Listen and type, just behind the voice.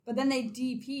but then they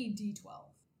DP D12.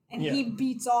 And he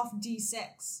beats off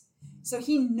D6. So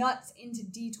he nuts into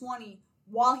D20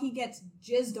 while he gets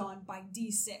jizzed on by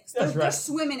D6. They're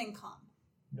swimming in cum.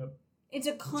 Yep. It's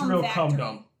a cum factory. Cum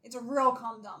dump. It's a real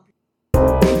cum dump.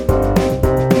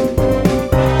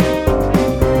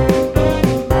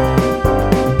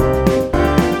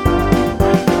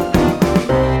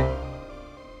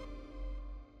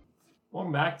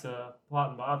 Welcome back to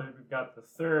Plot and Bothered. We've got the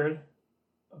third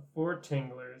of 4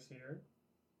 tinglers here.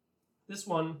 This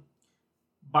one,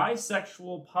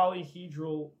 bisexual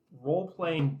polyhedral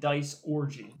role-playing dice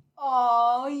orgy.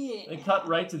 Oh, yeah. They cut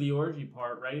right to the orgy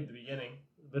part right at the beginning.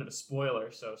 A bit of a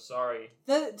spoiler, so sorry.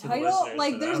 The title,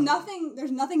 like, there's nothing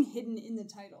hidden in the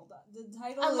title. The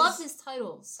title. I love his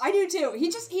titles. I do too. He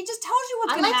just tells you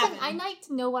what's gonna happen. I like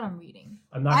to know what I'm reading.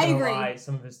 I'm not gonna lie.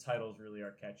 Some of his titles really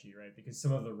are catchy, right? Because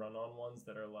some of the run-on ones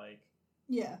that are like,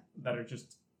 that are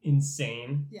just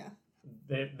insane. Yeah.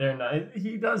 They're not.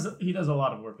 He does a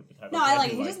lot of work with the titles. No, I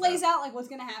like it. He just lays out like what's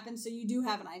gonna happen, so you do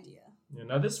have an idea. Yeah.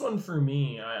 Now this one for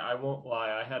me, I won't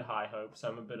lie. I had high hopes.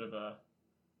 I'm a bit of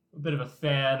a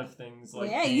fan of things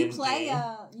like D&D. You play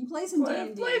some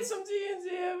D&D. Played some D&D.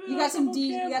 You got some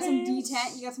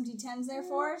D10. You got some D10s there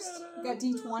for us. You got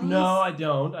D20s. No, I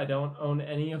don't. I don't own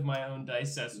any of my own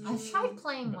dice sets. I've tried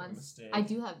playing once. I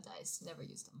do have dice. Never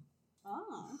used them.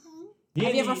 Oh, okay. D&D,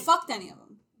 have you ever fucked any of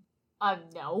them?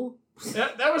 No.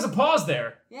 That was a pause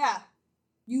there. Yeah.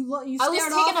 You I was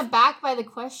taken aback by the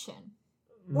question.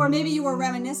 Or maybe you were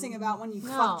reminiscing about when you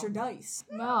fucked your dice.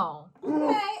 No.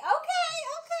 Okay,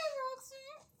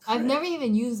 I've never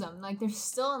even used them. Like, they're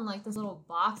still in, like, this little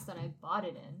box that I bought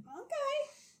it in.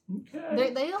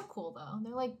 Okay. They look cool, though.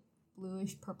 They're, like,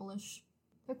 bluish, purplish.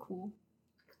 They're cool.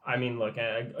 I mean, look,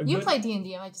 you play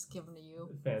D&D, I might just give them to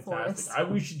you. Fantastic.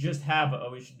 We should just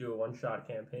we should do a one-shot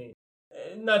campaign.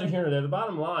 Neither here nor there. The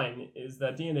bottom line is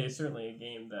that D&D is certainly a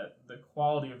game that the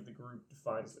quality of the group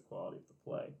defines the quality of the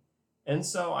play. And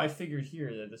so I figured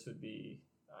here that this would be...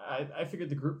 I figured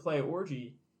the group play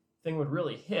orgy thing would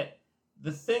really hit.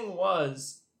 The thing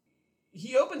was,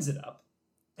 he opens it up,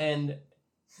 and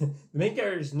the main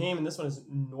character's name in this one is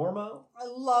Normo. I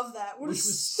love that. What a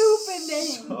stupid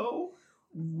name. So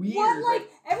weird. What, like,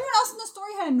 everyone else in the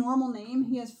story had a normal name.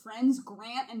 He has friends,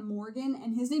 Grant and Morgan,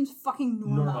 and his name's fucking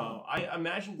Normo. I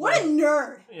imagine... What a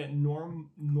nerd! Yeah,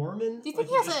 Norman? Do you think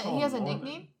he has a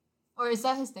nickname? Or is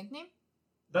that his nickname?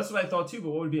 That's what I thought too, but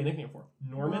what would be a nickname for?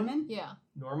 Norman? Yeah.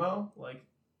 Normo? Like...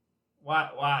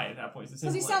 Why at that point?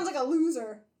 Because he sounds like a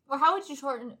loser. Or how would you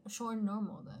shorten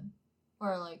Normal then?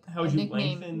 Or like how would you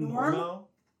lengthen Normo?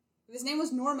 If his name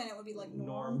was Norman, it would be like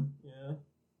Norm. Yeah.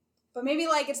 But maybe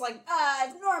like it's like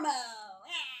it's Normo.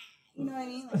 You know what I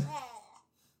mean? Like,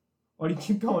 why do you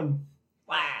keep going?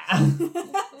 Because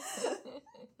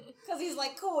he's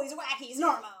like cool. He's wacky. He's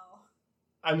Normo.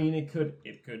 I mean, it could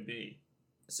be.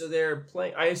 So they're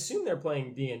playing. I assume they're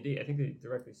playing D&D. I think they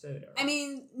directly say they are. I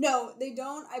mean, no, they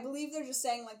don't. I believe they're just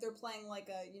saying like they're playing like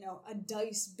a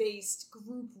dice-based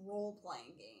group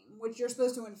role-playing game, which you're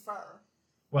supposed to infer.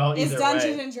 Well, either it's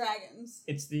Dungeons way, and Dragons.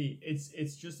 It's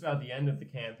just about the end of the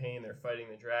campaign. They're fighting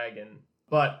the dragon,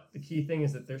 but the key thing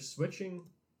is that they're switching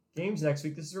games next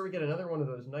week. This is where we get another one of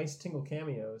those nice Tingle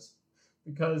cameos,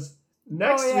 because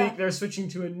next week they're switching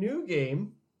to a new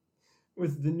game.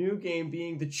 With the new game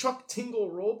being the Chuck Tingle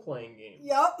role-playing game.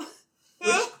 Yep.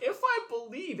 Which, if I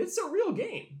believe, it's a real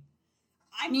game.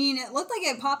 I mean, it looked like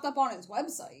it popped up on his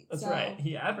website. That's right.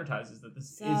 He advertises that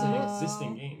this is an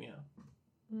existing game,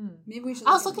 Maybe we should...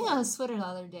 I was looking at his Twitter the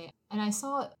other day, and I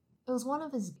saw it was one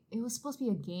of his... It was supposed to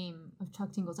be a game of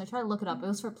Chuck Tingles. I tried to look it up. It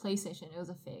was for PlayStation. It was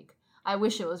a fake. I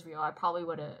wish it was real. I probably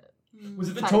would have... Was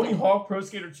it the Tony Hawk Pro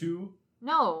Skater 2?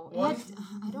 No. I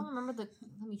don't remember the...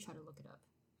 Let me try to look it up.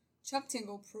 Chuck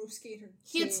Tingle Pro Skater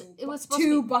 2. It was supposed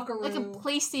to be Buckaroo. like a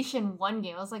PlayStation 1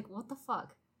 game. I was like, what the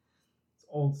fuck? It's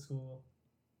old school.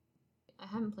 I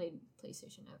haven't played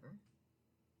PlayStation ever.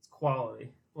 It's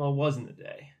quality. Well, it was in the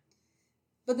day.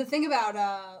 But the thing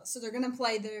about, so they're going to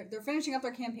play, they're finishing up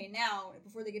their campaign now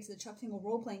before they get to the Chuck Tingle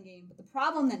role-playing game. But the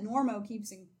problem that Normo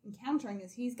keeps encountering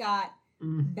is he's got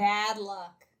bad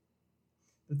luck.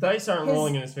 The dice aren't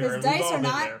rolling in his favor. His dice are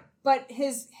not... There. But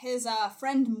his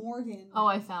friend Morgan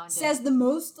I found it. Says the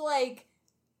most like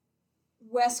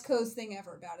West Coast thing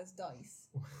ever about his dice.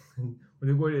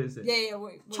 What is it? Yeah,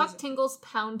 wait. Chuck Tingle's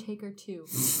Pound Taker 2.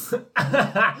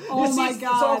 Oh my god. It's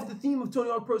off the theme of Tony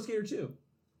Hawk Pro Skater 2.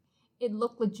 It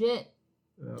looked legit.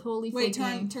 Totally fake. Wait,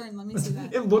 turn, let me see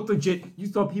that. It looked legit. You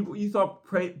thought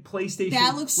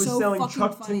PlayStation was selling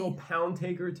Chuck Tingle Pound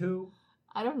Taker 2?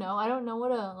 I don't know. I don't know what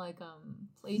a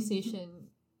PlayStation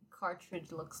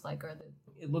cartridge looks like, or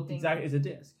it looked exactly as a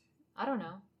disc. I don't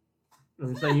know.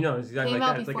 I'm saying, it's exactly Came like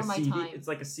out that. It's like a before my CD. time. It's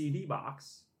like a CD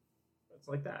box. It's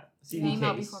like that. A CD Came case.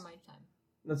 out before my time.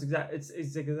 That's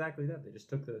it's exactly that. They just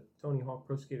took the Tony Hawk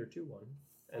Pro Skater 2 one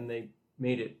and they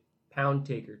made it Pound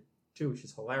Taker 2, which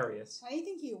is hilarious. How do you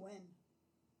think you win?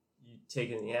 You take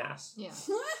it in the ass. Yeah.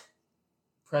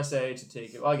 Press A to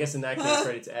take it. Well, I guess in that case,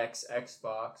 right, it's X,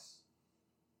 Xbox,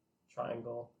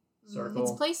 triangle, circle.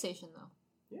 It's PlayStation though.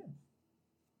 Yeah.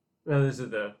 No, those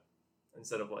are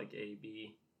instead of like A,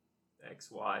 B, X,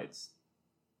 Y, it's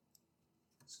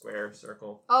square,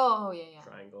 circle, Oh yeah.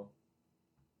 triangle,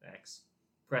 X.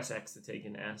 Press X to take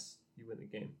an S. You win the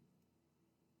game.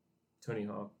 Tony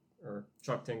Hawk or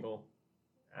Chuck Tingle,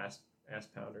 ass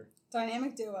pounder.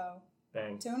 Dynamic duo.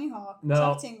 Bang. Tony Hawk. No.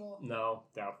 Chuck Tingle. No,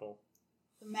 doubtful.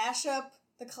 The mashup.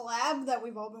 The collab that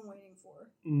we've all been waiting for.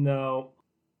 No,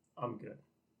 I'm good.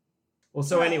 Well,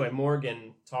 so anyway,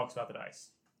 Morgan talks about the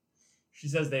dice. She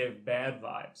says they have bad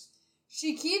vibes.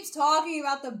 She keeps talking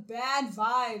about the bad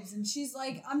vibes, and she's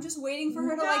like, I'm just waiting for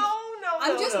her to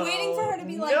waiting for her to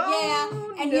be like, your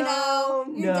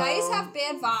dice have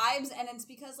bad vibes, and it's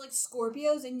because like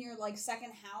Scorpio's in your like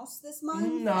second house this month,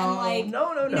 and like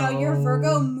your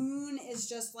Virgo moon is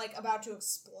just like about to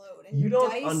explode, and you your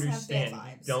don't dice understand. have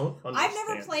bad vibes. You don't understand. I've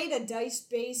never played a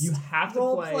dice-based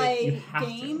role play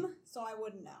game, so I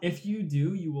wouldn't know. If you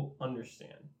do, you will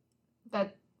understand.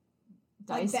 That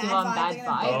dice Like give bad on vibe, bad they're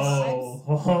gonna vibes.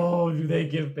 have Oh, do they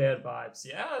give bad vibes?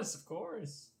 Yes, of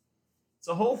course. It's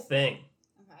a whole thing.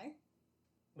 Okay.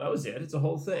 That was it. It's a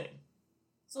whole thing.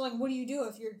 So like, what do you do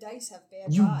if your dice have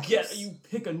bad You vibes? you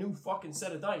pick a new fucking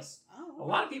set of dice. Oh. A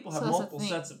lot of people have So that's a multiple thing.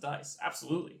 sets of dice.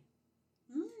 Absolutely.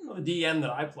 Mm. Well, the DM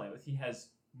that I play with, he has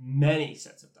many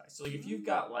sets of dice. So like, if you've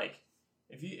got like,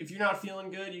 if you're not feeling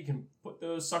good, you can put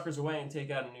those suckers away and take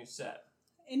out a new set.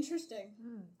 Interesting.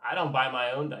 I don't buy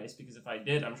my own dice because if I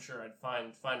did, I'm sure I'd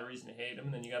find a reason to hate them,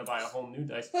 and then you got to buy a whole new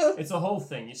dice. It's a whole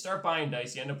thing. You start buying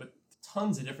dice, you end up with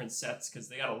tons of different sets because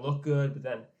they got to look good, but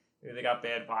then maybe they got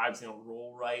bad vibes. They don't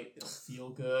roll right. They don't feel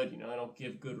good. They don't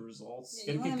give good results.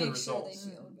 Yeah, you want to good make sure results.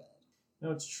 they feel good.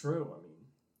 No, it's true. I mean,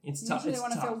 it's You tough. usually It's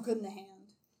want to tough. feel good in the hand.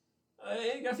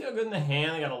 You gotta feel good in the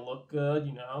hand. They gotta look good.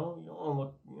 You don't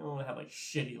want to have like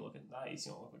shitty looking dice.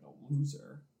 You don't look like a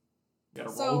loser. You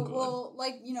gotta roll good. Well,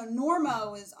 like,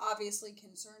 Normo is obviously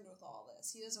concerned with all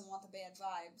this. He doesn't want the bad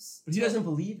vibes. But he doesn't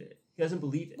believe it. He doesn't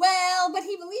believe it. Well, but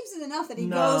he believes it enough that he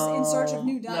goes in search of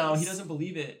new dice. No, he doesn't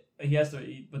believe it. He has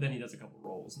to, but then he does a couple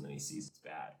rolls and then he sees it's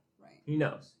bad. Right. He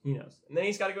knows, and then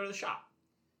he's got to go to the shop.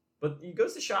 But he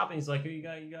goes to the shop and he's like, you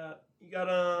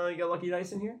got lucky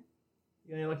dice in here?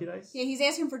 You got any lucky dice? Yeah, he's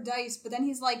asking for dice, but then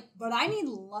he's like, but I need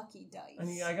lucky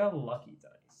dice. I got lucky dice.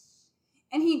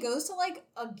 And he goes to like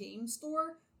a game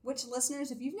store, which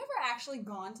listeners, if you've never actually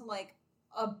gone to like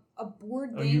a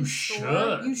board game you store,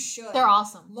 should. you should. They're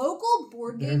awesome. Local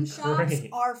board game They're shops great.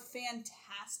 are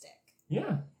fantastic.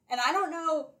 Yeah. And I don't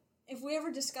know if we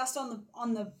ever discussed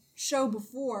on the show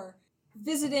before,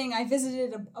 I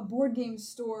visited a board game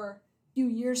store a few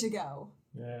years ago.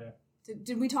 Yeah.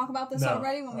 Did we talk about this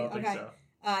already? I don't think so.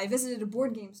 I visited a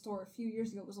board game store a few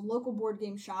years ago. It was a local board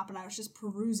game shop, and I was just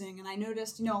perusing, and I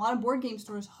noticed, a lot of board game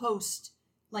stores host,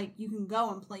 like, you can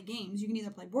go and play games. You can either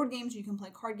play board games or you can play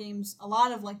card games. A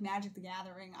lot of, like, Magic the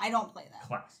Gathering. I don't play that.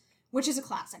 Classic. Which is a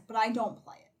classic, but I don't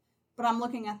play it. But I'm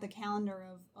looking at the calendar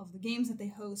of the games that they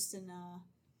host, and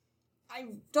I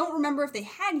don't remember if they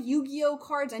had Yu-Gi-Oh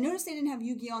cards. I noticed they didn't have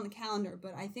Yu-Gi-Oh on the calendar,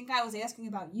 but I think I was asking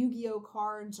about Yu-Gi-Oh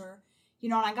cards or...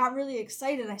 and I got really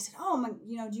excited. I said, oh, my,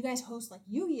 do you guys host, like,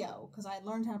 Yu-Gi-Oh? Because I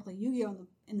learned how to play Yu-Gi-Oh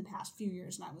in the past few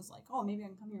years, and I was like, oh, maybe I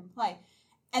can come here and play.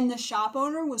 And the shop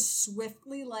owner was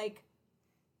swiftly like,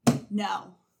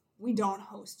 no, we don't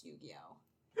host Yu-Gi-Oh.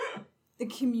 The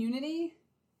community,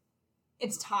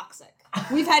 it's toxic.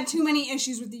 We've had too many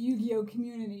issues with the Yu-Gi-Oh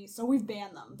community, so we've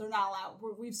banned them. They're not allowed.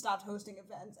 We've stopped hosting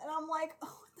events. And I'm like, oh,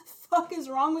 what the fuck is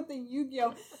wrong with the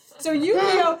Yu-Gi-Oh? So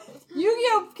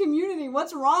Yu-Gi-Oh community,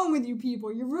 what's wrong with you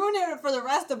people? You're ruining it for the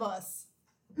rest of us.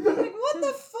 Like, what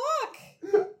the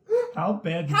fuck? How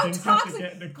bad do How things have to toxic,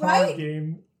 get in a card right?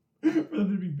 game for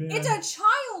them to be banned? It's a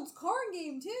child's card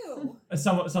game, too.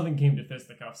 Something came to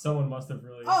fisticuffs. Someone must have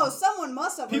really... Oh, someone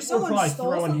must have. Or People were someone probably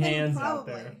stole throwing something, hands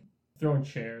probably. out there. Throwing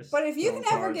chairs. But if you throwing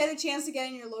can ever cards. get a chance to get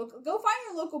in your local... Go find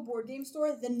your local board game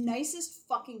store. The nicest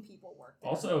fucking people work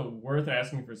there. Also, worth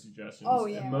asking for suggestions. Oh,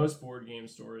 yeah. At most board game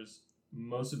stores,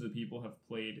 most of the people have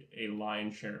played a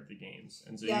lion's share of the games.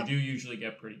 And so Yep. you do usually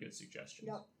get pretty good suggestions.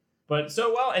 Yep. But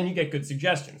and you get good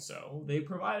suggestions. So they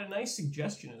provide a nice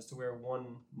suggestion as to where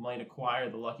one might acquire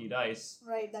the lucky dice.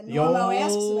 Right, that The Normo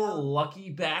asks old about. lucky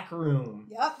back room.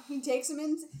 Yep, he takes him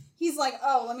in. He's like,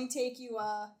 oh, let me take you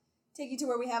take you to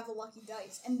where we have the lucky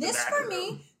dice. And The this back for room.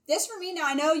 me, now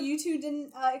I know you two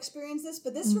didn't experience this,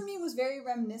 but this for me was very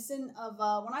reminiscent of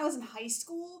when I was in high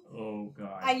school. Oh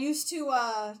God. I used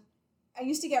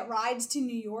to get rides to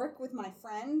New York with my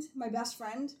best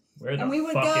friend. Where the And we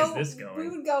would fuck is this going? We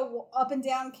would go up and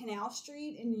down Canal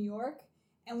Street in New York,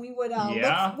 and we would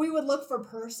Yeah? look for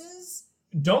purses.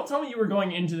 Don't tell me you were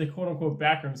going into the quote unquote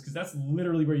back rooms, because that's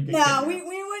literally where you get No, kidnapped. we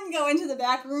wouldn't go into the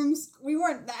back rooms. We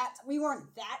weren't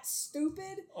that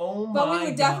stupid. Oh my But we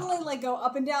would God. definitely like go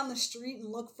up and down the street and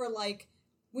look for like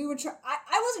we would try.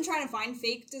 I wasn't trying to find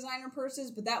fake designer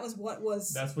purses, but that was what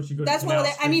was. That's what you go. That's to what Canal they,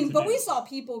 I Street mean. to But do. we saw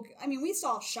people. I mean, we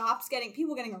saw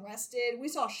people getting arrested. We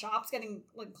saw shops getting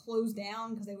like closed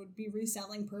down because they would be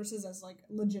reselling purses as like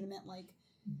legitimate like.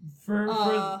 For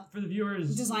the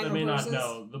viewers designer that may not purses.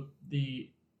 know, the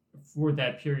for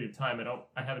that period of time,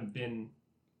 I haven't been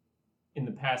in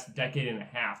the past decade and a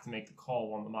half to make the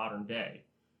call on the modern day,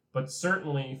 but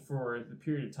certainly for the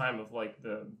period of time of like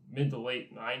the mid to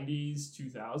late 90s,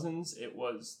 2000s,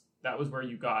 that was where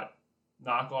you got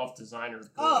knockoff designer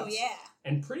goods. Oh yeah.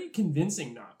 And pretty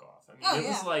convincing knockoff. I mean, Oh, it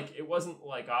was yeah. like it wasn't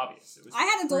like obvious. It was I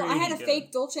had a pretty fake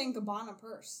good. Dolce and Gabbana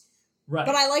purse, Right.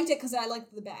 but I liked it because I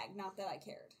liked the bag, not that I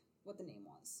cared what the name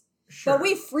was. Sure. But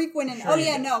we frequented. Sure Oh you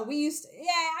yeah, did. no, we used to. Yeah,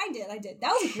 I did.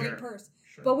 That was a Sure. great purse.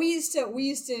 Sure. But we used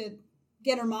to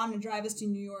get our mom to drive us to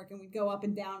New York, and we'd go up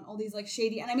and down all these like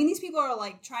shady. And I mean, these people are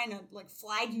like trying to like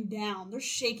flag you down. They're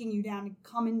shaking you down to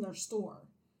come in their store.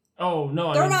 Oh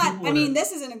no, They're I mean, not. people I mean, are-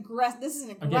 this is an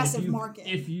aggressive market.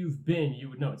 If you've been, you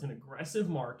would know it's an aggressive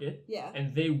market, Yeah.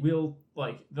 and they'll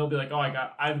be like, oh,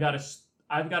 I've got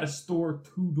a store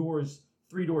 2 doors,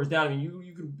 3 doors down. I mean,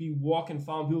 you could be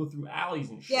following people through alleys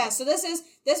and shit. Yeah, so this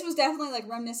was definitely like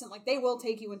reminiscent. Like they will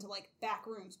take you into like back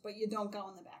rooms, but you don't go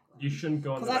in the back room. You shouldn't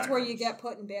go in the Because that's back where you rooms. get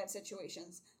put in bad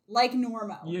situations, like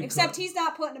Normo. You Except could. he's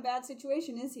not put in a bad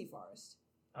situation, is he, Forrest?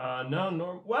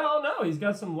 No, he's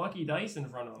got some lucky dice in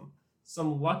front of him.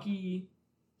 Some lucky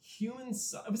human.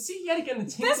 But see, yet again, the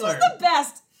Tingler. This was the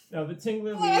best. No, the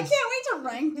Tingler Oh, I leaves. can't wait to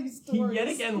rank these He stories. yet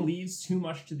again leaves too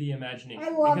much to the imagination. I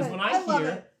love because it. when I love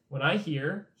it. when I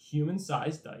hear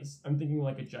human-sized dice, I'm thinking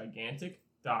like a gigantic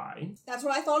die That's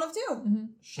what I thought of too. Mm-hmm.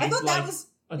 shaped I thought like that was,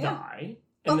 a yeah. die.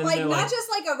 but then like they're not just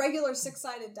like a regular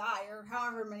 6-sided die or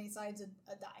however many sides a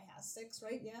die has. 6,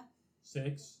 right? Yeah.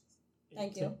 6,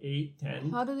 Thank you. 8,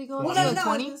 10. How do they go Well, up Well, to no, I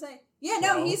was 20? gonna say. Yeah,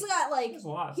 no, 12. he's got like There's a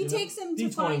lot. he see takes that? him to D20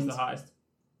 is find, the highest.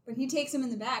 but he takes him in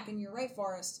the back, and you're right,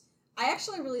 Forrest. I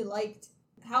actually really liked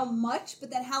how much,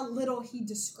 but then how little he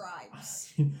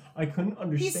describes. I couldn't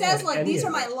understand. He says like any these of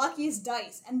are my it. luckiest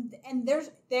dice, and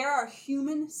there are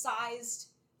human sized.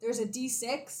 There's a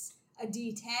D6, a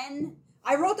D10.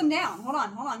 I wrote them down. Hold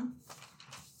on.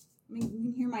 I mean, you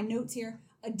can hear my notes here.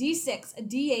 A D6, a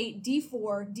D8,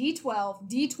 D4,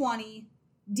 D12, D20,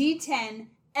 D10,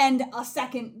 and a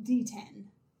second D10.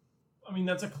 I mean,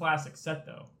 that's a classic set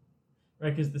though,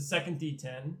 right? Because the second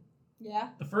D10, Yeah.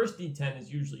 the first D10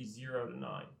 is usually 0 to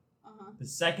 9. Uh-huh. The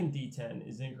second D10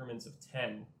 is increments of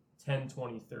 10,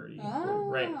 20, 30, Oh.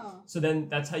 right? So then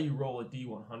that's how you roll a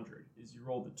D100, is you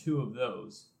roll the 2 of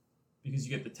those because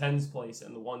you get the 10s place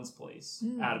and the 1s place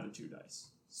out of the 2 dice.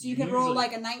 So you can roll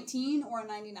like a 19 or a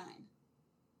 99.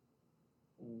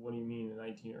 What do you mean, a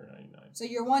 19 or a 99? So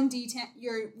your one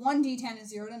D10 is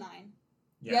 0 to 9.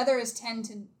 Yeah. The other is 10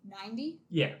 to 90.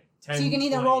 Yeah. 10, So you can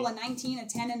either 20. roll a 19, a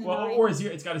 10, and a 9. or a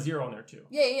 0. It's got a 0 on there too.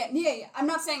 Yeah. I'm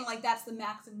not saying like that's the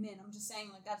max and min. I'm just saying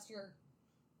like that's your.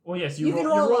 Well, yes, You can you're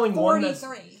roll rolling a one that's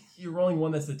 43. you're rolling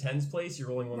one that's the 10s place. You're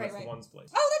rolling one Right, that's right. the 1s place.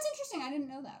 Oh, that's interesting. I didn't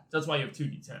know that. That's why you have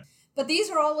 2d10. But these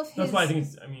are all of his. That's why I think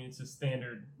it's a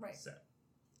standard Right. set.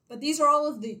 But these are all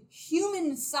of the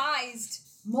human-sized,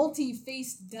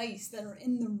 multi-faced dice that are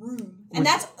in the room, and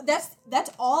Which-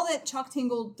 that's all that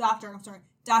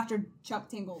Dr. Chuck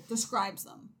Tingle describes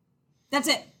them. That's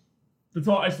it. That's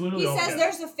all. It's literally He all. says it is.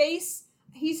 there's a face.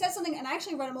 He says something, and I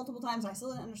actually read it multiple times. I still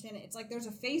didn't understand it. It's like there's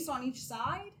a face on each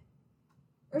side,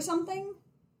 or something.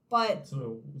 But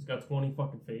So it's got 20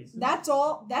 fucking faces. that's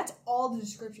all. That's all the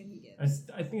description he gives.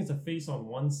 I think it's a face on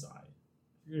one side.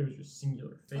 I figured it was just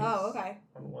singular face. Oh, okay.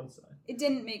 On one side. It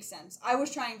didn't make sense. I was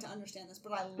trying to understand this,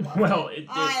 but I loved Well, it. it-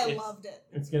 I it's- loved it.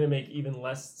 It's going to make even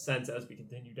less sense as we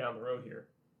continue down the road here.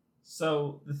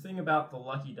 So the thing about the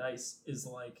lucky dice is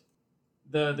like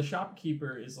the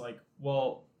shopkeeper is like,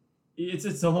 well,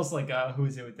 it's almost like who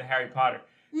is it with the Harry Potter,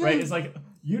 right? It's like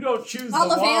you don't choose the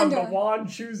wand, the Ollivander. wand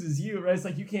chooses you, right? It's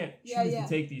like you can't choose Yeah. to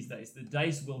take these dice. The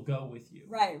dice will go with you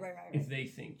Right. if they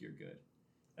think you're good.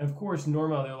 And of course,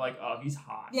 Norma, they're like, oh, he's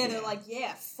hot. Yeah, they're like,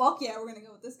 yeah, fuck yeah, we're gonna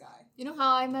go with this guy. You know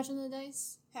how I imagine the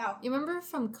dice? How? You remember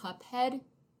from Cuphead,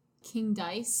 King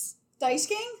Dice? Dice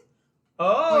King?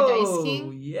 Oh, Dice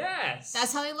King? yes.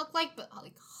 That's how they look like, but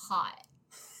like hot.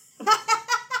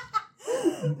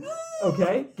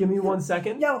 Okay, give me 1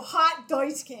 second. Yo, hot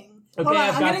Dice King. Okay, Hold on,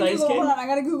 I've got Dice King. Hold on, I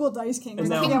gotta Google Dice King. And It's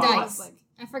now King hot. Dice.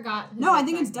 I forgot. his No, I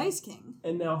think exact it's name. Dice King.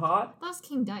 And now hot? That was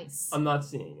King Dice. I'm not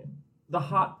seeing it. The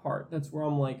hot part, that's where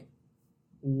I'm like,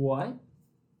 what?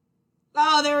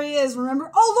 Oh, there he is.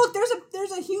 Remember? Oh, look,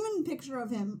 there's a human picture of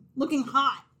him looking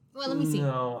hot. Well, let me see.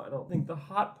 No, I don't think the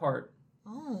hot part.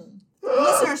 Oh.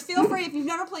 Listeners, feel free if you've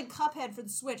never played Cuphead for the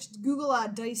Switch, Google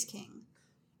Dice King.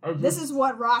 This is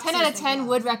what Roxy 10 out of 10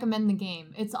 would recommend the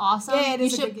game. It's awesome. Yeah, it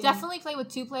is a You good should game. definitely play with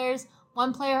 2 players.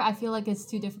 1 player, I feel like it's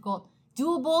too difficult.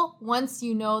 Doable once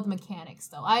you know the mechanics,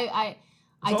 though. I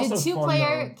did also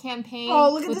 2-player fun, campaign.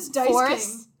 Oh, look at with this Dice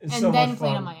Forrest, It's and so then much played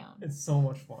fun. on my own. It's so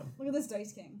much fun. Look at this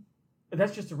Dice King. But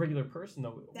that's just a regular person,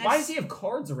 though. Why That's- does he have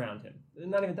cards around him? They're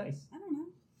not even dice. I don't know.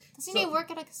 Does he So- need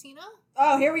work at a casino?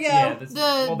 Oh, here we go. Yeah,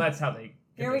 The- that's how they. get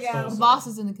Here we their go. soul The sucked. boss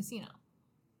is in the casino.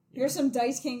 Here's some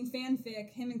Dice King fanfic.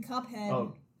 Him and Cuphead.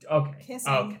 Oh, okay.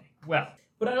 Kissing. Okay. Well,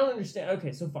 but I don't understand.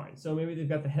 Okay, so fine. So maybe they've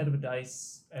got the head of a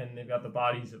dice and they've got the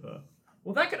bodies of a.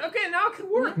 Well, that could. Okay, now it could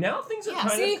work. Now things are Yeah,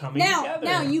 kind See, of coming now,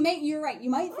 together. you're right. You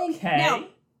might think, Okay. now,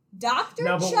 Dr.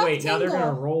 Now, but Chuck wait. Now they're gonna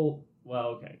Tingle. roll. Well,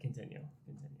 okay. Continue.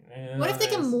 What if they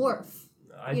can morph?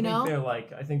 I you think know? they're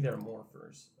like. I think they're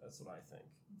morphers. That's what I think.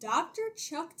 Dr.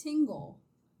 Chuck Tingle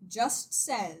just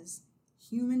says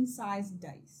human-sized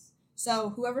dice. So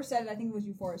whoever said it, I think it was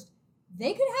you, Forrest,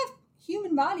 they could have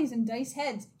human bodies and dice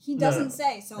heads. He No, doesn't no.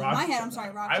 say. So in Roxy my head, said I'm that. sorry,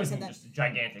 I Roxy was said thinking that. just a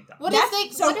gigantic die. What That's, if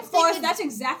they? so what if they Forrest, could, that's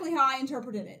exactly how I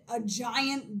interpreted it. A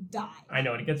giant die. I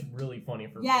know, and it gets really funny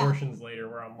for Yeah. portions later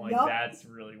where I'm like, Yup. that's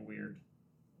really weird.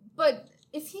 But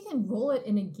if he can roll it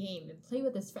in a game and play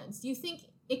with his friends, do you think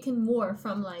it can morph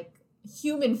from like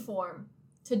human form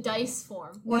to dice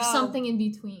form or No. something in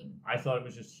between? I thought it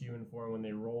was just human form when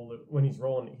they roll it. When he's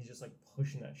rolling it, he's just like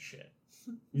pushing that shit.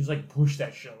 You just like push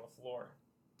that shit on the floor.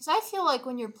 Because I feel like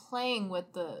when you're playing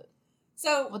with those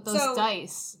So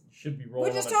dice, You should be rolling.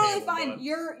 which is on the totally table, fine. but-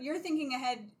 You're thinking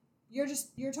ahead.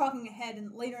 You're talking ahead,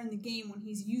 and later in the game when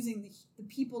he's using the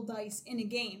people dice in a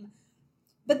game.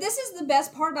 But this is the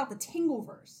best part about the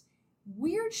Tingleverse.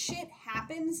 Weird shit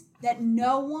happens that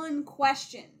no one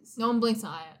questions. no one blinks an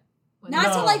eye at. when Not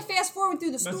they- to No. like fast forward through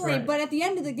the That's story, right. but at the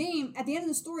end of the game, at the end of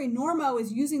the story, Normo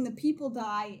is using the people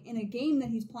die in a game that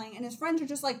he's playing, and his friends are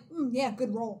just like, yeah,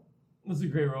 good roll. That's a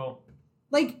great roll.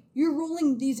 Like, you're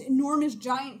rolling these enormous,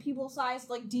 giant, people-sized,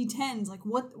 like, D10s. Like,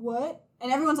 what?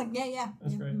 And everyone's like, yeah.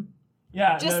 That's yeah, great. mm.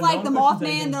 Yeah. Just no, like no the one questions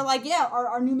Mothman, anything. they're like, yeah,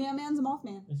 our new mailman's a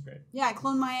Mothman. It's great. Yeah, I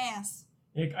cloned my ass.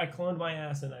 Yeah, I cloned my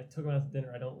ass and I took him out to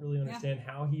dinner. I don't really understand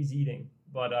how he's eating,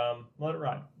 but let it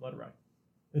ride. Let it ride.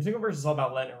 The Tingleverse is all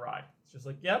about letting it ride. It's just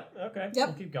like, yep, okay, Yep.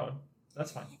 we'll keep going.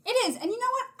 That's fine. It is, and you know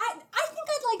what? I think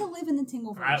I'd like to live in the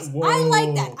Tingleverse. Whoa. I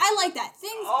like that. I like that.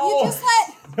 Things Oh. you just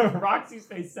let. Roxy's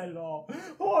face said it all.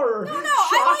 Horror. No, Shock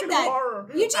I like and that. Horror.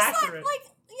 You just Accurate.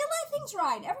 you let things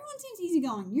ride. Everyone seems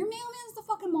easygoing. Your mailman's the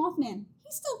fucking Mothman.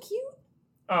 He's still cute.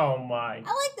 Oh my. I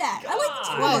like that. I like the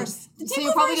God. What? Tingleverse. The So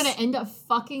you're probably Tingleverse- gonna end up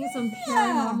fucking some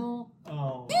Yeah. paranormal.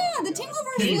 Oh. Yeah, my the God.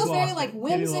 Tingleverse Kitty's feels very lost like it.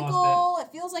 Kitty lost whimsical. It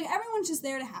feels like everyone's just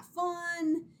there to have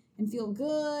fun and feel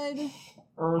good. it.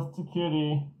 Earth to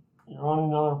Kitty. You're on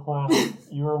another planet.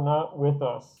 You are not with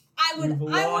us. I would You've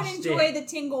lost enjoy it. the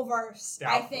Tingleverse.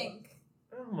 I Doubtful. think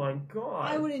Oh my god.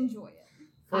 I would enjoy it.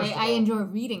 First of I all, enjoy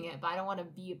reading it, but I don't want to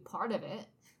be a part of it.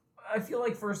 I feel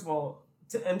like, first of all,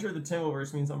 to enter the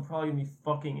Tingleverse means I'm probably gonna be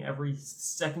fucking every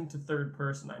second to third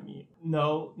person I meet.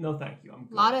 No, thank you. I'm A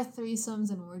good. lot of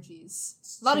threesomes and orgies.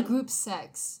 A lot of group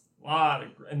sex.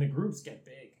 And the groups get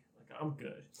big. Like, I'm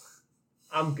good.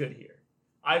 I'm good here.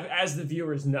 As the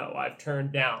viewers know, I've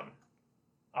turned down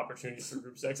opportunities for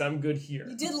group sex. I'm good here.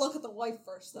 You did look at the wife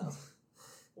first, though.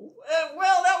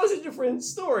 Well, that was a different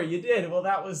story. You did. Well,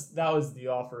 that was the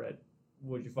offer at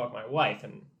Would You Fuck My Wife?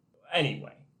 And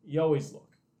anyway, you always look.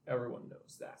 Everyone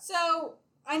knows that. So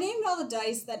I named all the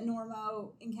dice that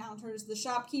Normo encounters. The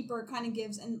shopkeeper kind of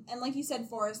gives, and like you said,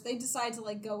 Forrest, they decide to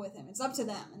like go with him. It's up to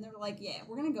them, and they're like, "Yeah,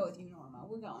 we're gonna go with you, Normo.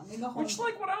 We're going." They go home. Which,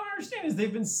 like, what I don't understand is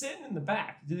they've been sitting in the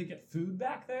back. Do they get food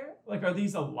back there? Like, are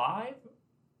these alive?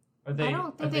 Are they? I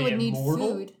don't think are they would need immortal?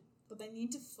 food. But they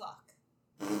need to fuck.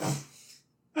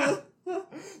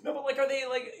 No, but like, are they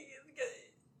like?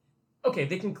 Okay,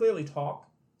 they can clearly talk.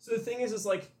 So the thing is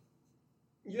like,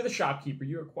 you're the shopkeeper.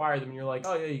 You acquire them, and you're like,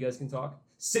 oh yeah, you guys can talk.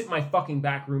 Sit in my fucking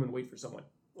back room and wait for someone.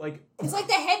 Like, It's like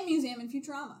the Head Museum in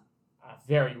Futurama.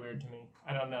 very weird to me.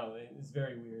 I don't know. It's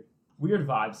very weird. Weird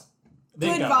vibes. They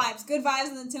Good go. vibes. Good vibes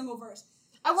in the Tingleverse.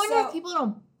 I wonder So- if people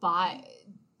don't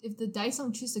if the dice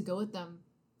don't choose to go with them,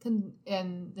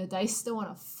 and the dice still want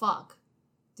to fuck.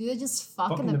 Do they just fuck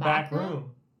Fuck in the back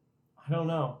room? I don't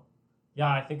know.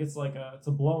 Yeah, I think it's like it's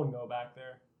a blow and go back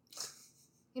there.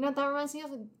 You know what that reminds me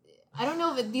of? I don't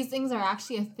know if these things are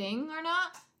actually a thing or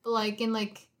not, but like in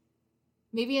like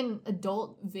maybe in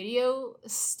adult video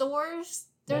stores,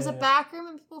 there's a back room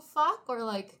and people fuck, or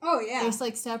like there's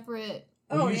like separate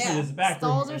Usually there's a back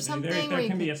stalls room. or something. There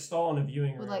can be a stall in a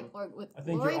viewing room. With like with I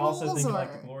think glory you're also holes, thinking or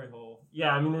like the glory hole.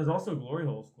 Yeah, I mean there's also glory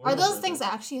holes. Are those things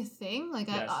actually a thing? Like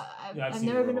yes. I've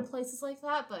never been to places like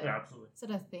that, but yeah, absolutely. Is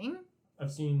it a thing?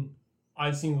 I've seen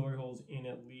glory holes in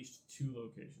at least 2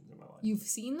 locations in my life. You've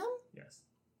seen them? Yes.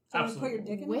 So absolutely. You put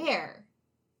your dick in Where?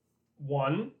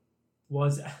 One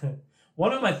was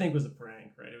one of them I think was a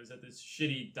prank, right? It was at this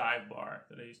shitty dive bar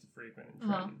that I used to frequent in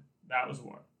Trenton. That was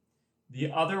one.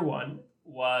 The other one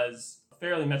was a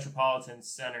fairly metropolitan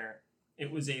center.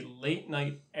 It was a late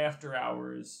night after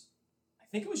hours. I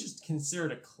think it was just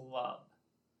considered a club,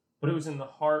 but it was in the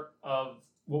heart of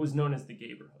what was known as the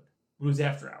neighborhood. It was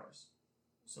after hours,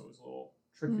 so it was a little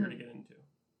trickier to get into.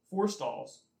 4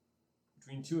 stalls.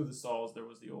 Between 2 of the stalls, there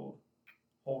was the old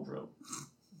wardrobe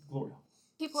glory hole.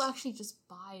 People actually just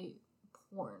buy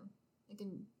porn, like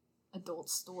in adult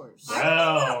stores.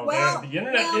 The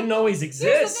internet didn't always exist.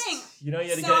 Here's the thing. You know, you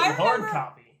had to get it in hard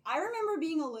copy. I remember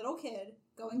being a little kid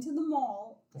going to the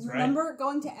mall. That's remember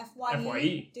going to FYE?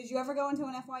 FYE. Did you ever go into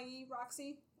an FYE,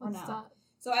 Roxy? Or What's no? that?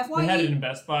 So FYE. They had it in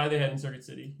Best Buy. They had it in Circuit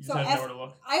City. You just had nowhere to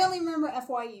look. I only remember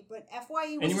FYE, but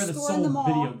FYE was anywhere a store in the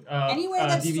mall. Anywhere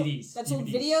that DVDs. That sold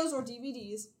videos or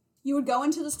DVDs. You would go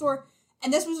into the store,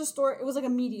 and this was a store. It was like a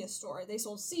media store. They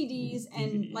sold CDs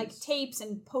and like tapes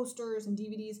and posters and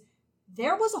DVDs.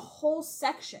 There was a whole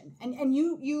section, and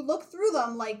you look through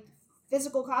them like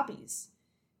physical copies.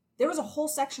 There was a whole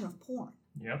section of porn.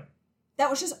 Yep. That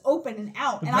was just open and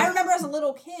out. And I remember as a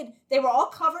little kid, they were all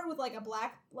covered with like a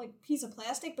black piece of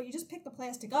plastic, but you just pick the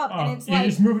plastic up and it's like... You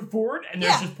just move it forward and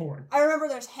there's just porn. I remember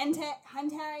there's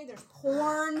hentai, there's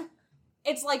porn.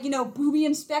 It's like, Booby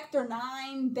Inspector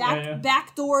 9,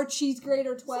 Backdoor Cheese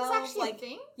Grater 12. Is this actually a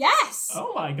thing? Yes!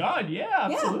 Oh my god, yeah,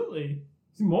 absolutely.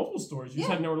 It's in multiple stores. You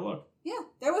just had nowhere to look. Yeah,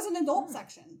 there was an adult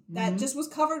section that just was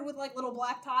covered with like little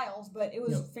black tiles, but it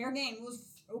was fair game. It was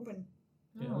open.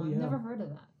 Oh, I've never heard of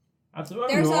that.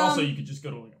 Absolutely. Also, you could just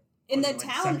go to like in the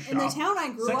town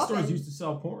I grew up in. Sex stores used to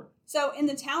sell porn. So in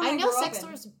the town I know sex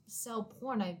stores sell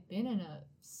porn. I've been in a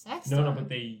sex store. No, but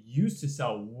they used to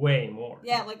sell way more.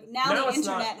 Yeah, like now the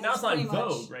internet. Now it's not in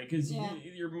vogue, right? Because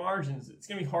your margins, it's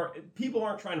gonna be hard. People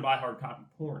aren't trying to buy hard copy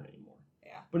porn anymore.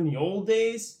 Yeah. But in the old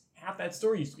days, half that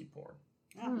store used to be porn.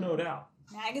 No doubt.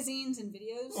 Magazines and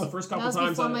videos. Well, the first couple times. That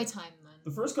was before my time, then.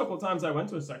 The first couple of times I went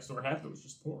to a sex store, half of it was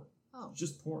just porn. Oh.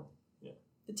 Just porn. Yeah.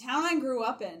 The town I grew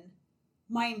up in,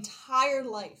 my entire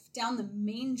life, down the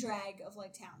main drag of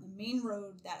like town, the main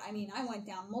road I went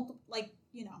down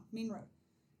main road.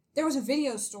 There was a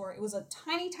video store. It was a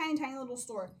tiny, tiny, tiny little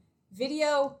store.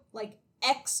 Video, like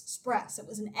Express. It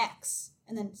was an X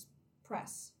and then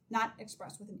press, not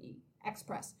Express with an E.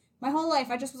 Express. My whole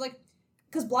life, I just was like,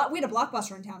 because we had a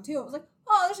Blockbuster in town too. It was like,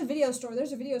 oh, there's a video store,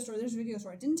 there's a video store, there's a video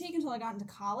store. It didn't take until I got into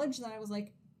college that I was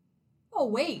like, oh,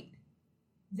 wait,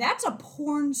 that's a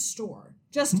porn store.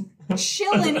 Just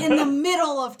chilling in the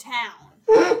middle of town.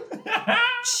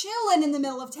 Chilling in the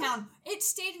middle of town. It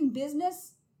stayed in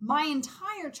business my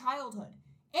entire childhood.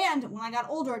 And when I got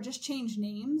older, it just changed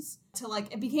names to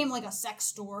it became like a sex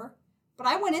store. But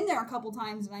I went in there a couple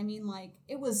times, and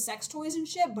it was sex toys and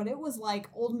shit, but it was like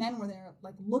old men were there,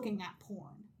 looking at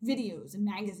porn, videos and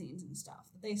magazines and stuff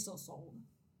that they still sold.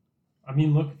 I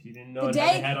mean, look, if you didn't know they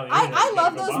had on the internet, I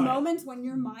love those moments when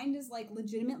your mind is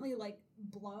legitimately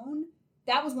blown.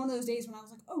 That was one of those days when I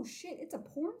was like, oh shit, it's a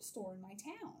porn store in my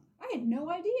town. I had no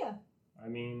idea. I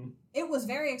mean, it was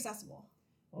very accessible.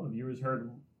 Well, the viewers heard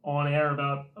on air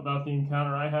about the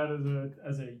encounter I had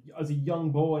as a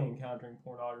young boy encountering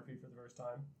pornography for the first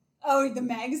time. Oh, the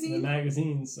magazine? The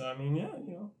magazines. I mean, yeah,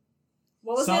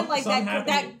 What was it like?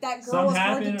 That girl was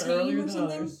hard to tame or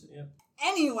something? Yeah.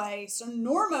 Anyway, so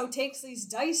Normo takes these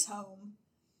dice home,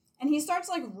 and he starts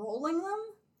rolling them.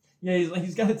 Yeah,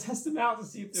 he's got to test them out to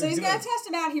see if they're good. So he's got to test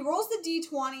them out. He rolls the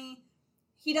D20.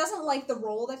 He doesn't like the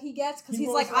roll that he gets because he's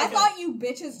like, I thought you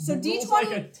bitches. So D20 rolls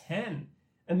like a 10.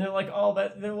 And they're like, oh,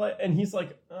 and he's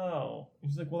like, oh.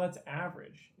 He's like, well, that's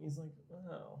average. He's like,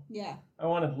 oh. Yeah. I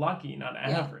wanted lucky, not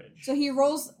average. So he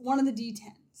rolls one of the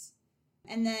D10s.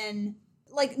 And then,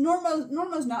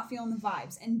 Normo's not feeling the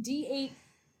vibes. And D8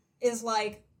 is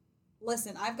like,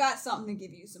 listen, I've got something to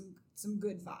give you some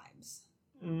good vibes.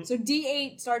 Mm. So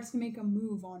D8 starts to make a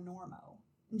move on Normo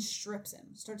and strips him,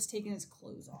 starts taking his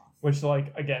clothes off. Which,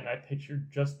 again, I pictured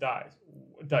just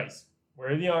dice.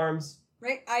 Where are the arms?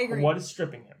 Right? I agree. What is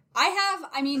stripping him?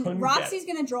 Couldn't Roxy's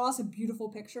get going to draw us a beautiful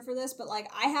picture for this, but,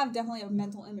 like, I have definitely a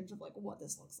mental image of, like, what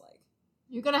this looks like.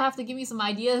 You're going to have to give me some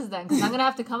ideas then, because I'm going to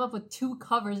have to come up with 2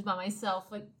 covers by myself.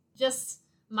 Like, just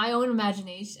my own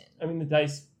imagination. I mean, the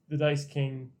Dice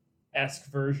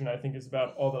King-esque version, I think, is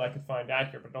about all that I could find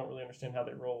accurate, but don't really understand how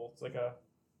they roll. It's like a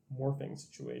morphing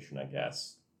situation, I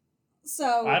guess.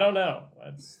 So... I don't know.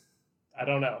 I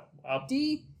don't know.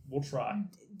 We'll try.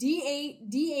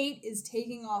 D8 is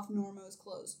taking off Normo's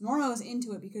clothes. Normo's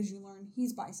into it because you learn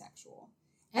he's bisexual.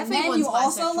 And Everyone's then you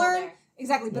also bisexual learn... there.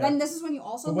 Exactly, but Yeah. then this is when you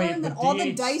also But learn that all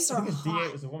the dice are because hot.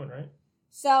 D8 was a woman, right?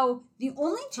 So the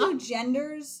only 2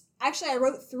 genders... Actually, I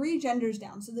wrote 3 genders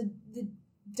down. So the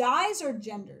dies are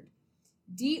gendered.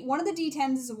 One of the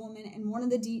D10s is a woman,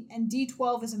 and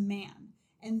D12 is a man.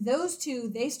 And those 2,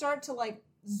 they start to, like,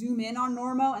 zoom in on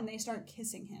Normo, and they start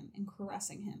kissing him and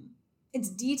caressing him. It's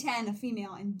D10, a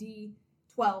female, and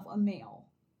D12, a male.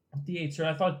 D8, sure.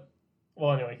 I thought...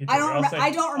 Well, anyway, continue.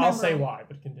 I don't remember. I'll say why,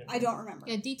 but continue. I don't remember.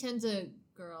 Yeah, D10's a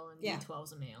girl and Yeah.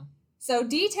 D12's a male. So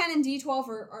D10 and D12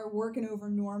 are working over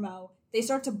Normo. They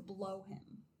start to blow him.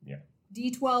 Yeah.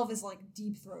 D12 is, like,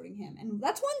 deep-throating him. And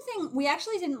that's one thing we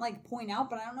actually didn't, like, point out,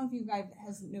 but I don't know if you guys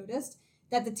has noticed,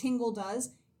 that the Tingle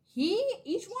does.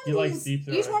 Each one of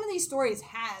these stories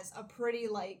has a pretty,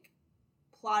 like,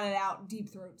 plotted out deep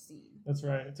throat scene. That's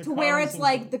right. It's to where it's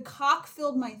like the cock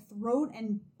filled my throat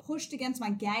and pushed against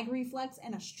my gag reflex,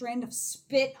 and a strand of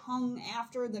spit hung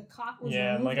after the cock was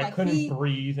removed. Like I couldn't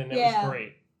breathe, and it was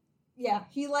great. Yeah,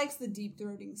 he likes the deep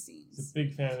throating scenes. He's a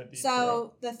big fan of the deep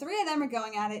throat. The 3 of them are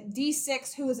going at it.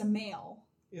 D6, who is a male.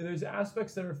 Yeah, there's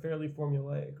aspects that are fairly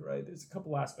formulaic, right? There's a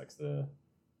couple aspects. The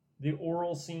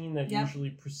oral scene that usually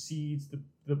precedes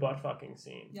the butt fucking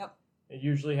scene. Yep. It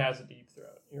usually has a deep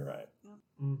throat. You're right. Yep.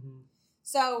 Mm-hmm.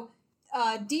 So,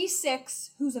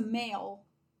 D6, who's a male,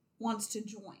 wants to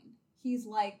join. He's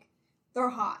like, they're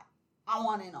hot. I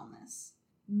want in on this.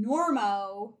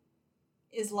 Normo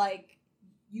is like,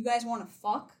 you guys want to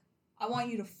fuck? I want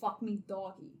you to fuck me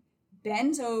doggy.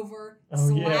 Bends over,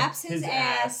 slaps his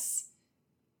ass.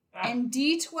 And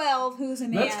D12, who's a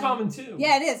man. That's common too.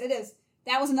 Yeah, it is.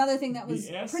 That was another thing that was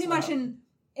pretty much in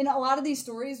a lot of these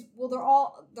stories. Well,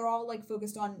 they're all like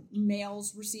focused on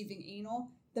males receiving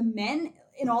anal. The men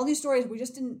in all these stories, we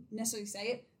just didn't necessarily say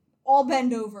it, all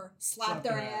bend over, slap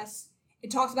their ass.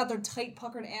 It talks about their tight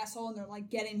puckered asshole, and they're like,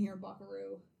 get in here,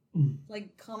 buckaroo.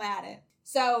 Like, come at it.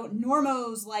 So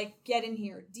Normo's like, get in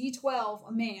here. D12,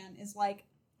 a man, is like,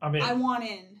 I want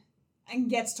in, and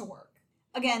gets to work.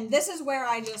 Again, this is where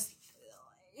it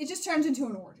just turns into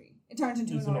an orgy. It turns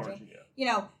into an orgy. Yeah. You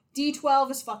know,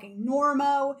 D12 is fucking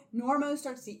Normo. Normo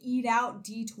starts to eat out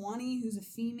D20, who's a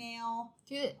female.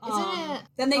 Dude, isn't it?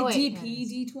 Then they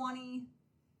DP D20.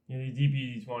 Yeah, they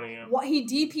DP D20, yeah. He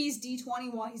DPs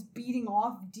D20 while he's beating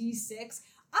off D6.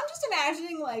 I'm just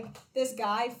imagining, like, this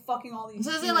guy fucking all these.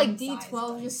 So is it like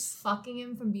D12 just fucking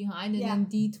him from behind, and then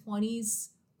D20's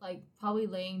like probably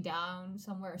laying down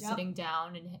somewhere, sitting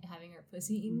down, and having her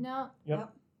pussy eaten out?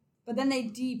 Yep. But then they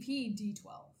DP D12,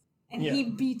 and he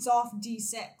beats off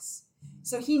D6.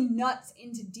 So he nuts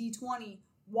into D20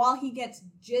 while he gets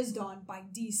jizzed on by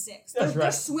D6.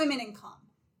 They're swimming in cum.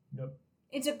 Yep.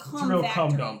 It's a cum factory.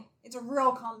 Cum dump. It's a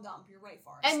real cum dump. You're right,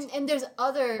 Forrest. And there's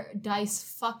other dice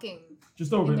fucking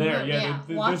just over there.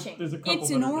 Watching. There's a couple. It's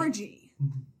an orgy.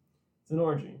 It's an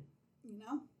orgy. You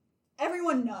know,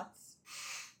 everyone nuts,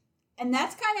 and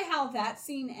that's kind of how that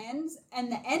scene ends.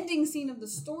 And the ending scene of the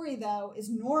story, though, is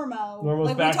Normo's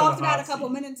like we talked about a couple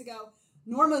minutes ago.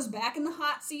 Normo's back in the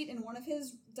hot seat in one of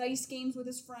his dice games with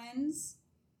his friends,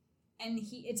 and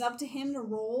it's up to him to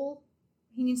roll.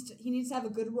 He needs to have a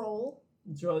good roll.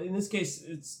 In this case,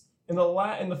 it's in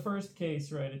the first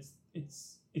case, right?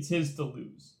 It's his to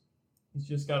lose. He's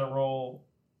just got to roll,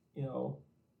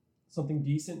 something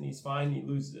decent, and he's fine. He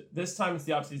loses it. This time it's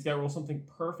the opposite. He's got to roll something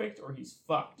perfect, or he's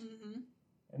fucked. Mm-hmm.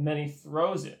 And then he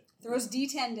throws it. Throws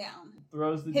D10 down.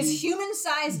 Throws his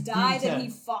human-sized die D10. That he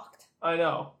fucked. I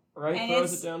know, right? And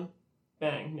throws it down.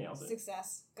 Bang, nails it.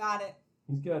 Success. Got it.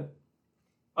 He's good.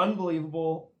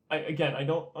 Unbelievable. I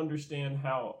don't understand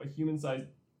how a human-sized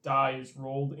die is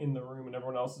rolled in the room and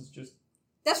everyone else is just.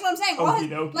 That's what I'm saying.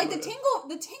 Like the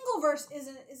Tingleverse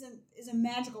is a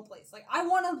magical place. Like, I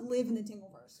want to live in the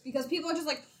Tingleverse because people are just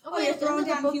like, you're throwing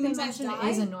down human-sized die.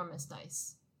 It is enormous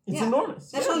dice. It's enormous.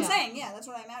 That's what I'm saying. Yeah, that's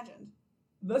what I imagined.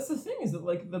 That's the thing, is that,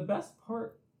 like, the best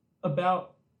part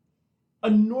about a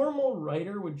normal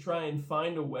writer would try and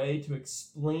find a way to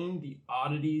explain the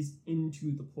oddities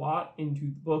into the plot, into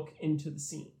the book, into the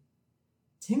scene.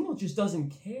 Tingle just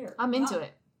doesn't care. I'm into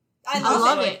it. I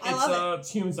love it.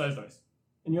 It's human-sized dice.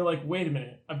 And you're like, wait a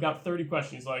minute, I've got 30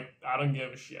 questions. He's like, I don't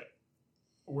give a shit.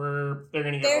 They're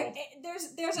gonna get rolled.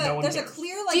 There's No one a cares.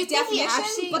 clear Do you like think he definition,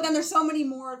 actually- but then there's so many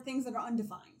more things that are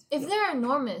undefined. If they're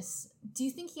enormous, do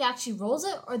you think he actually rolls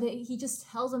it, or that he just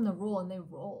tells them to roll and they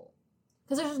roll?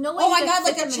 Because there's no way. Oh he my could god,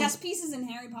 like fit the them chess pieces in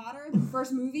Harry Potter, the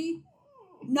first movie,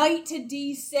 knight to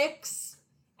d6,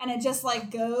 and it just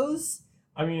like goes.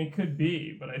 I mean, it could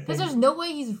be, but I Because think there's no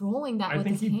way he's rolling that I with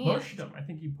think his he hand. pushed him. I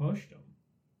think he pushed him.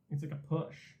 It's like a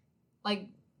push. Like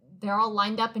they're all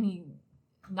lined up and he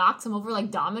knocks them over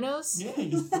like dominoes. Yeah, he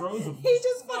just throws them. He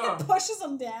just fucking Ah. pushes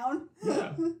them down.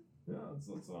 Yeah. Yeah, that's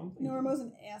what I'm thinking. Normo's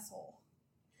an asshole.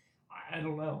 I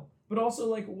don't know. But also,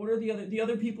 like, what are the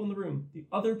other people in the room? The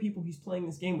other people he's playing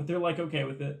this game with, they're like okay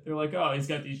with it. They're like, oh, he's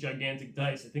got these gigantic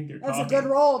dice. I think they're That's talking. a good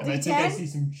roll. And I think I D10. see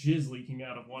some jizz leaking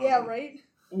out of one Yeah, of them. right.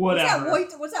 Whatever.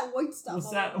 What's that white stuff? What's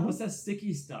all that? over? What's that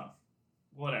sticky stuff?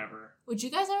 Whatever. Would you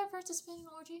guys ever participate in an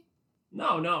orgy?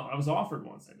 No. I was offered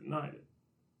once. I denied it.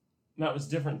 And that was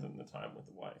different than the time with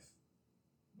the wife.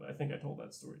 But I think I told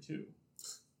that story too.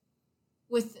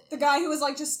 With The guy who was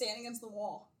like just standing against the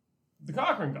wall. The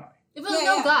Cochran guy. if there was Yeah,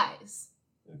 no yeah. guys.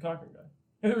 The Cochran guy.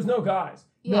 And there was no guys.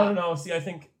 Yeah. No. See, I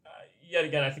think yet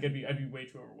again, I think I'd be way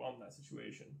too overwhelmed in that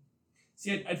situation.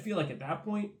 See, I'd feel like at that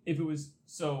point, if it was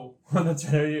so, that's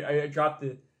right. I dropped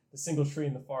the single tree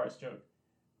in the forest joke.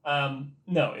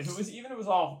 No, if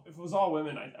it was all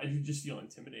women, I'd just feel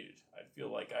intimidated. I'd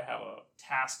feel like I have a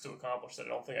task to accomplish that I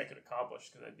don't think I could accomplish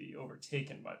because I'd be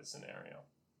overtaken by the scenario.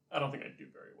 I don't think I'd do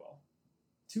very well.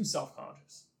 Too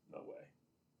self-conscious. No way.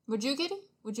 Would you, Kitty?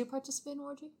 Would you participate in an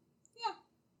orgy?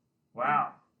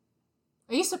 Wow.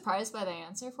 Are you surprised by the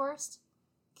answer, Forrest?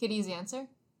 Kitty's answer?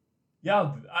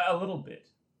 Yeah, a little bit.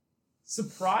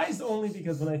 Surprised only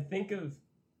because when I think of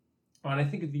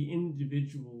the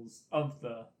individuals of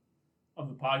the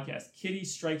podcast, Kitty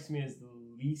strikes me as the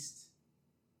least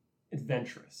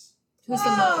adventurous. Who's the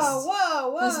most?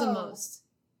 Whoa! Who's the most?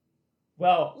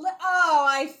 Well,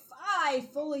 I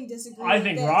fully disagree. I with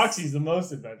think this. Roxy's the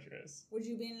most adventurous. Would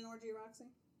you be in an orgy, Roxy?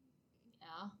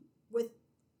 Yeah. With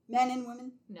men and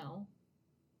women? No.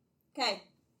 Okay.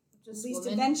 Just Least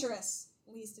women? Adventurous.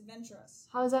 Least adventurous.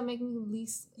 How does that make me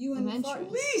least You and adventurous?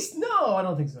 Forrest. Least? No, I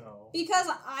don't think so. Because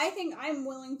I think I'm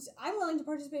willing to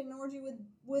participate in an orgy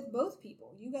with both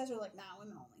people. You guys are like, nah,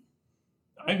 women only.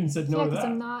 I even said no Yeah, to because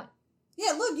that. I'm not.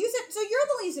 Yeah, look, you said so. You're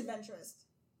the least adventurous.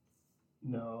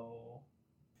 No.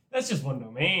 That's just one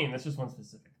domain. That's just one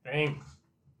specific thing.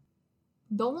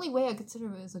 The only way I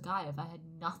consider it as a guy, if I had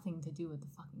nothing to do with the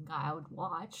fucking guy, I would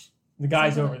watch. The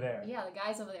guy's Something over like- there. Yeah, the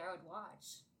guy's over there. I would watch.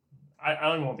 I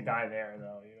don't even want the guy there,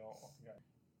 though. You don't want the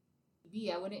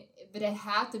guy. I wouldn't, but it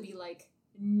had to be like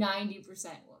 90%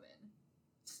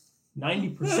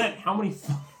 women. 90%? How many?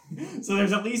 So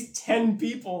there's at least 10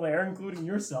 people there, including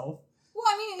yourself. Well,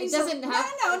 I mean, It needs doesn't to, have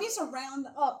No, to- it needs to round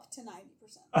up to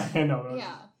 90%. I know.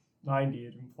 Yeah, 90,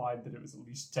 it implied that it was at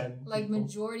least 10 like people.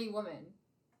 majority women.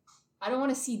 I don't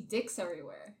want to see dicks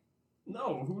everywhere.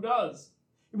 No, who does?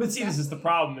 But see, this is the Exactly.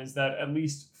 problem, is that at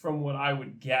least from what I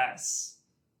would guess,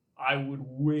 I would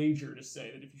wager to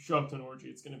say that if you show up to an orgy,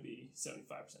 it's going to be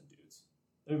 75% dudes.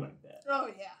 That'd be my bet. Oh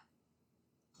yeah,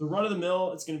 The run of the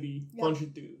mill, it's going to be a Yep. bunch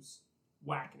of dudes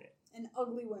whacking it. and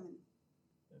ugly women.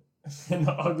 And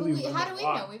the ugly But how do we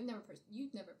women know? whack.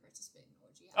 You've never participated in an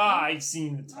orgy. Have you? I've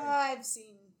seen the type. I've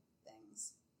seen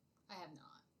things. I have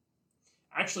not.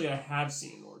 Actually, I have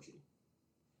seen an orgy.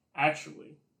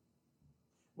 Actually.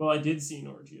 Well, I did see an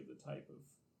orgy of the type of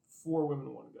 4 women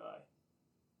and 1 guy.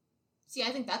 See,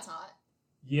 I think that's hot.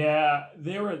 Yeah,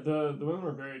 they were the women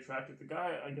were very attractive. The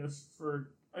guy, I guess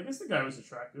the guy was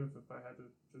attractive if I had to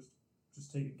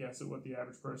just take a guess at what the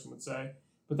average person would say.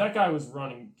 But that guy was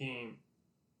running game.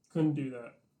 Couldn't do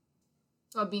that.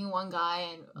 Or being one guy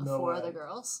and No 4 way. other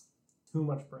girls. Too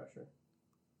much pressure.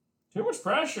 Too much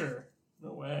pressure.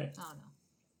 No way. I don't know.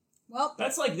 Well,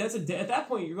 That's at that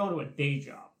point you're going to a day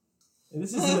job. And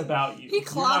this isn't about you. he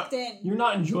clocked in. You're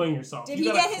not enjoying yourself. Did You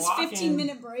he gotta get his clock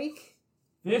 15-minute break?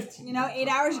 15. You know, 8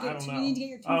 hours. I don't You know. need to get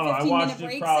your I don't know. I 15-minute watched it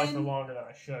breaks probably in. for longer than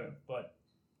I should have, but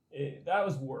that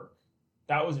was work.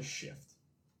 That was a shift.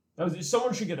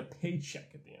 Someone should get a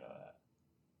paycheck at the end of that.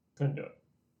 Couldn't do it.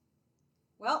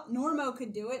 Well, Normo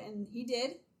could do it, and he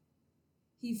did.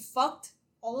 He fucked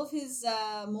all of his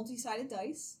multi-sided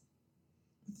dice.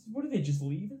 What did they just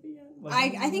leave at the end?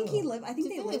 Like, I think he no. live. I think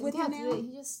they live with him now.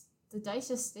 The dice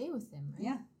just stay with him, right?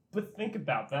 Yeah. But think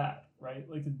about that, right?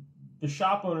 Like the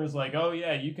shop owner's like, oh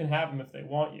yeah, you can have them if they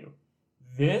want you.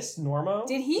 This Normo.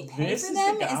 Did he pay this for is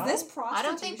them? the Is guy? this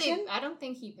prostitution? I don't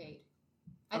think he paid.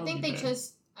 I I don't think think they they-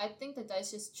 chose. I think the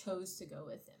dice just chose to go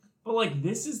with him. But, like,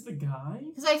 this is the guy?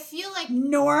 Because I feel like...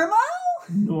 Normo?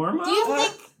 Norma? Do you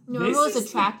think Normo is This an is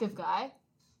attractive guy?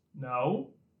 No.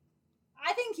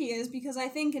 I think he is, because I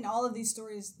think in all of these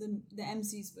stories, the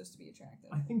MC is supposed to be attractive.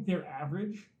 I think they're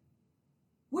average.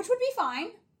 Which would be fine.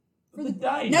 For the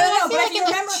dice. No, I feel but like if you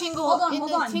remember... Hold on. in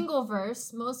the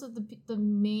Tingleverse, most of the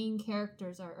main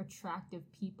characters are attractive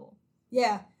people.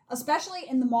 Yeah, especially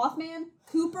in the Mothman,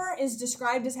 Cooper is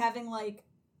described as having, like,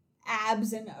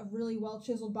 abs and a really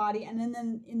well-chiseled body, and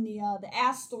then in the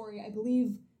ass story, I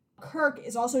believe Kirk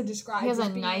is also described He has as a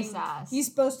being... nice ass. He's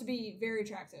supposed to be very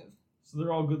attractive. So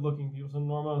they're all good-looking people. So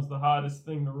Norma's the hottest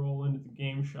thing to roll into the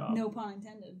game shop. No pun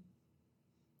intended.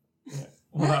 Yeah.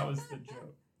 Well, that was the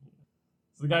joke.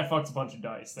 So the guy fucks a bunch of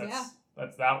dice.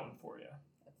 That's that one for you.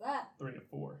 That's that. 3 of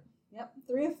 4. Yep,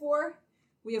 3 of 4.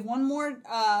 We have one more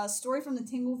story from the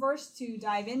Tingleverse to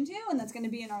dive into, and that's going to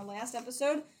be in our last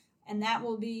episode, and that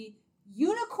will be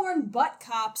Unicorn Butt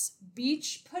Cops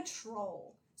Beach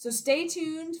Patrol. So stay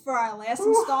tuned for our last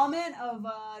installment of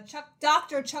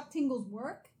Dr. Chuck Tingle's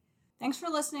work. Thanks for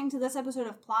listening to this episode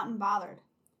of Plot and Bothered.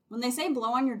 When they say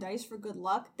blow on your dice for good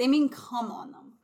luck, they mean come on them.